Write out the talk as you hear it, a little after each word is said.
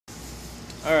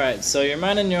Alright, so you're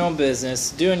minding your own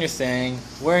business, doing your thing,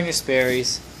 wearing your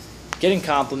Sperry's, getting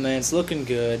compliments, looking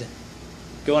good,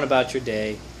 going about your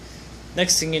day.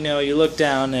 Next thing you know, you look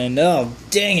down and, oh,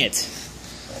 dang it!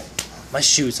 My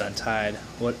shoe's untied.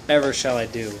 Whatever shall I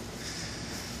do?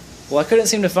 Well, I couldn't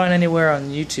seem to find anywhere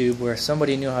on YouTube where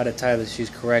somebody knew how to tie the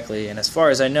shoes correctly, and as far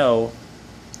as I know,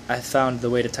 I found the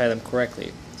way to tie them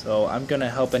correctly. So I'm going to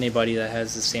help anybody that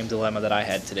has the same dilemma that I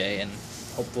had today, and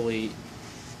hopefully,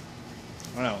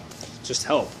 I don't know, just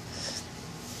help.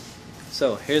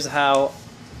 So here's how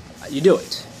you do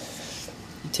it.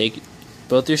 You take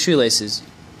both your shoelaces.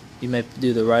 You may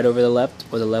do the right over the left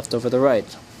or the left over the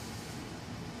right.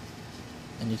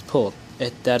 And you pull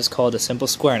it. That is called a simple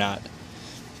square knot.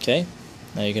 Okay?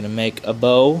 Now you're going to make a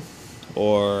bow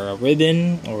or a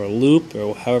ribbon or a loop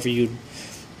or however you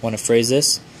want to phrase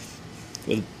this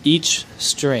with each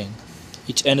string,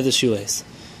 each end of the shoelace.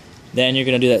 Then you're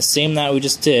going to do that same knot we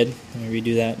just did. Let me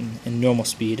redo that in normal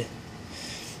speed.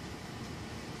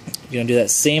 You're going to do that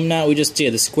same knot we just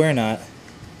did, the square knot,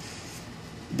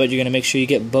 but you're going to make sure you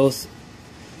get both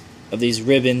of these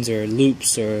ribbons or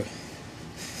loops or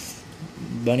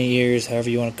bunny ears, however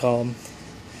you want to call them.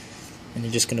 And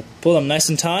you're just going to pull them nice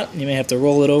and taut. You may have to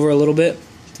roll it over a little bit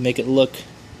to make it look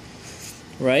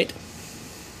right.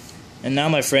 And now,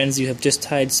 my friends, you have just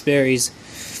tied Sperry's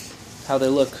how they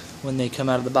look when they come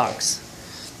out of the box.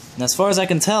 And as far as I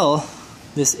can tell,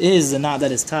 this is the knot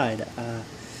that is tied.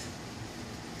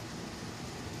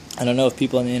 I don't know if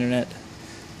people on the internet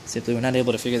simply were not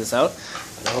able to figure this out,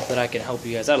 but I hope that I can help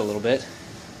you guys out a little bit.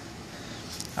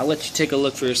 I'll let you take a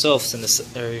look for yourself and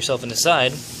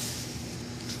decide.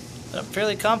 But I'm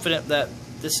fairly confident that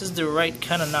this is the right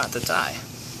kind of knot to tie.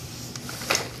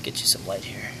 Get you some light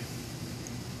here.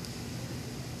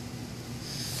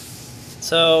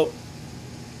 So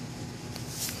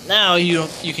now you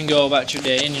can go about your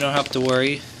day and you don't have to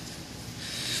worry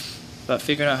about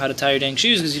figuring out how to tie your dang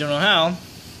shoes because you don't know how,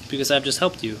 because I've just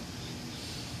helped you.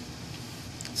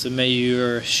 So may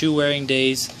your shoe wearing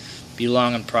days be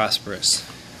long and prosperous.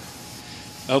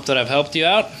 I hope that I've helped you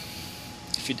out.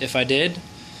 If I did,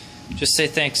 just say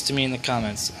thanks to me in the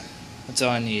comments. That's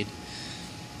all I need.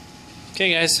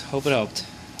 Okay guys, hope it helped.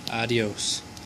 Adios.